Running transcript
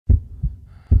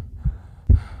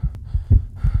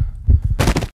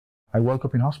I woke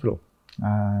up in hospital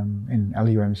in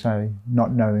LUMC,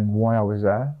 not knowing why I was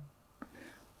there.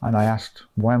 And I asked,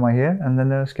 why am I here? And the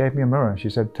nurse gave me a mirror. She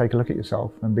said, take a look at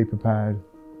yourself and be prepared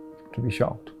to be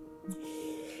shocked.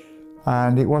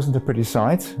 And it wasn't a pretty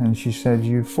sight. And she said,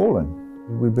 you've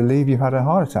fallen. We believe you've had a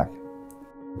heart attack.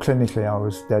 Clinically, I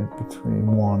was dead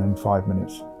between 1 and 5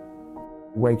 minutes.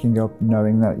 Waking up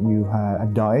knowing that you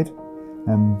had died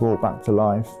and brought back to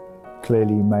life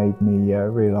clearly made me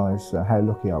realise how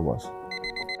lucky I was.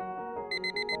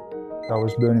 I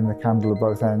was burning the candle at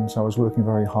both ends. I was working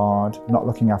very hard, not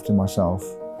looking after myself,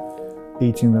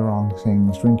 eating the wrong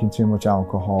things, drinking too much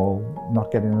alcohol, not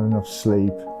getting enough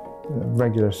sleep,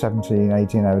 regular 17,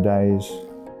 18-hour days.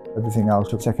 Everything else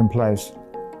took second place.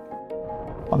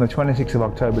 On the 26th of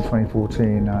October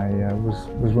 2014, I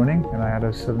was running and I had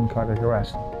a sudden cardiac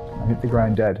arrest. I hit the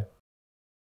ground dead.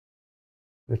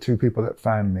 The two people that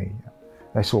found me,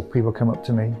 they saw people come up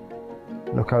to me,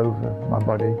 look over my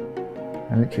body,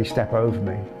 and literally step over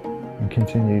me and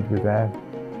continued with their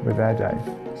day.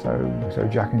 So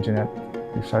Jack and Jeanette,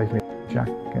 who saved me, Jack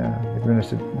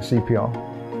administered the CPR,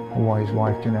 while his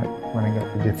wife Jeanette went and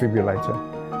got the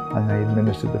defibrillator, and they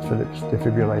administered the Philips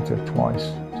defibrillator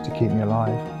twice to keep me alive.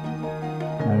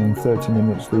 And in 30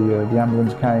 minutes the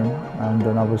ambulance came and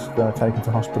then I was taken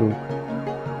to hospital.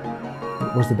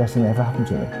 It was the best thing that ever happened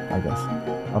to me, I guess.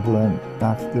 I've learned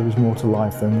that there is more to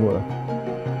life than work.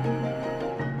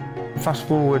 Fast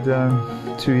forward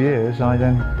 2 years, I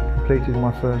then completed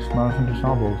my first marathon to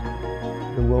Sables.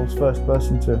 The world's first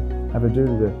person to ever do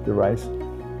the race,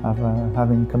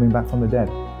 having coming back from the dead.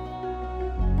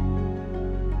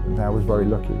 I was very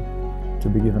lucky to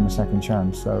be given a second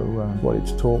chance. So what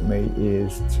it's taught me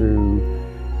is to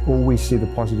always see the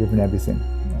positive in everything.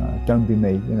 Don't be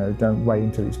me, don't wait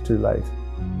until it's too late.